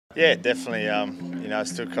Yeah, definitely. I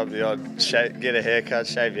still cop the odd get a haircut,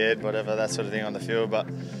 shave your head, whatever, that sort of thing on the field. But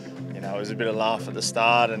it was a bit of laugh at the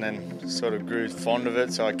start, and then sort of grew fond of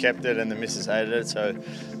it. So I kept it, and the missus hated it, so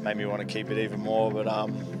it made me want to keep it even more. But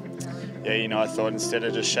yeah, I thought instead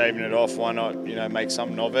of just shaving it off, why not, make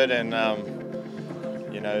something of it? And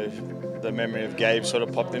the memory of Gabe sort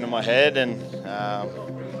of popped into my head, and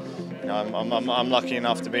I'm lucky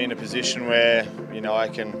enough to be in a position where I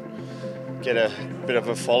can get a bit of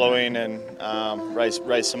a following and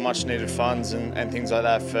raise some much needed funds and things like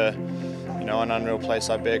that for an unreal place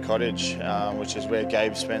like Bear Cottage, which is where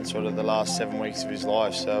Gabe spent sort of the last 7 weeks of his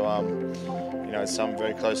life. So it's something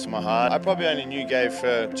very close to my heart. I probably only knew Gabe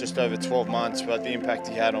for just over 12 months, but the impact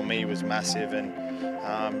he had on me was massive. And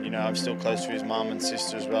I'm still close to his mum and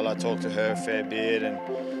sister as well. I talk to her a fair bit, and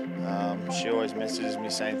she always messages me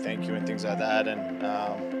saying thank you and things like that. And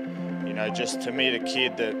just to meet a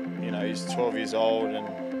kid that he's 12 years old and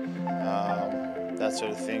that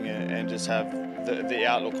sort of thing, and just have the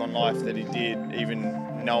outlook on life that he did,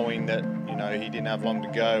 even knowing that he didn't have long to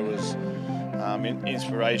go, was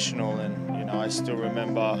inspirational. And I still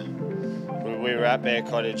remember we were at Bear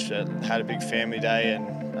Cottage, had a big family day, and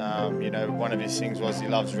one of his things was he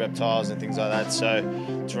loves reptiles and things like that. So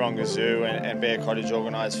Taronga Zoo and Bear Cottage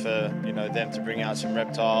organised for them to bring out some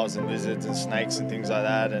reptiles and lizards and snakes and things like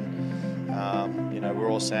that. And we're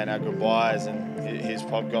all saying our goodbyes, and his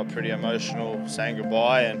pop got pretty emotional saying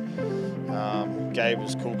goodbye, and Gabe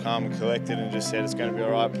was cool, calm and collected and just said it's going to be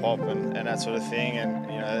all right, Pop, and that sort of thing. And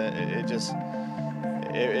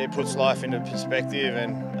it puts life into perspective,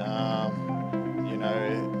 and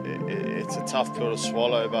it's a tough pill to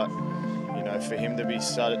swallow, but for him to be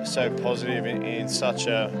so positive in such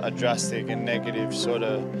a drastic and negative sort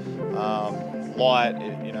of light,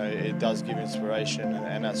 it does give inspiration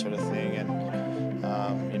and that sort of thing. And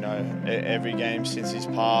every game since he's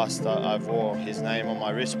passed, I've wore his name on my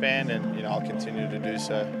wristband, and I'll continue to do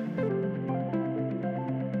so.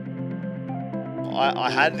 I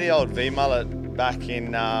had the old V mullet back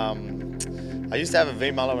in. I used to have a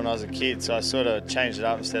V mullet when I was a kid, so I sort of changed it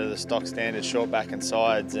up instead of the stock standard short back and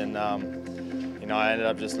sides, and I ended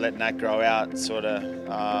up just letting that grow out sort of.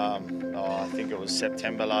 I think it was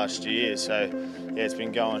September last year. So yeah, it's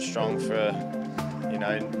been going strong for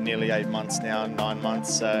nearly 8 months now, 9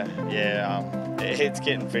 months. So yeah, it's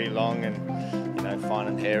getting pretty long, and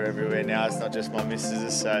finding hair everywhere now. It's not just my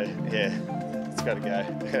missus's. So yeah, it's got to go.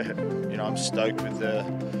 I'm stoked with the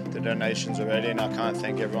donations already, and I can't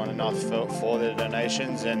thank everyone enough for their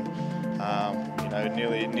donations. And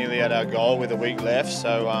nearly at our goal with a week left.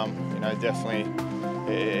 So definitely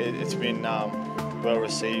it's been well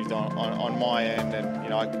received on my end,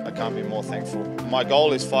 and I can't be more thankful. My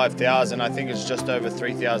goal is 5,000. I think it's just over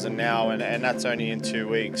 3,000 now, and that's only in 2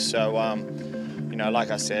 weeks. So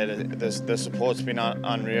like I said, the support's been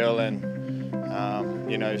unreal, and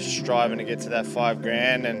striving to get to that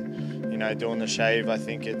 $5,000, and doing the shave. I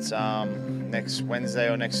think it's next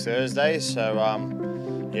Wednesday or next Thursday. So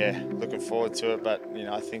yeah, looking forward to it, but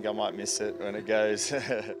I think I might miss it when it goes.